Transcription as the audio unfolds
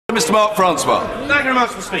Mr. Mark Francois. Thank you very much,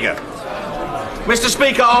 Mr. Speaker. Mr.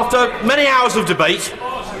 Speaker, after many hours of debate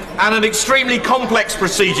and an extremely complex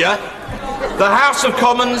procedure, the House of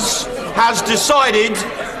Commons has decided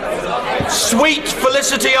sweet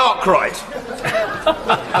Felicity Arkwright.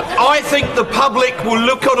 I think the public will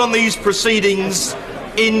look on these proceedings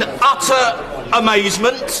in utter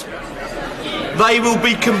amazement. They will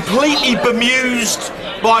be completely bemused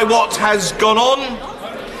by what has gone on.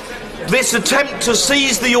 This attempt to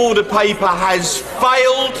seize the order paper has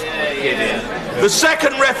failed. The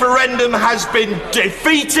second referendum has been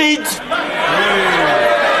defeated.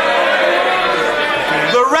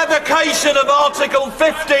 The revocation of Article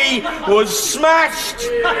 50 was smashed.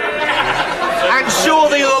 And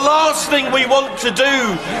surely the last thing we want to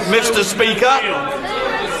do, Mr. Speaker,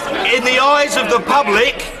 in the eyes of the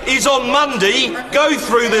public, is on Monday go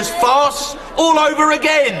through this farce all over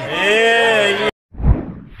again.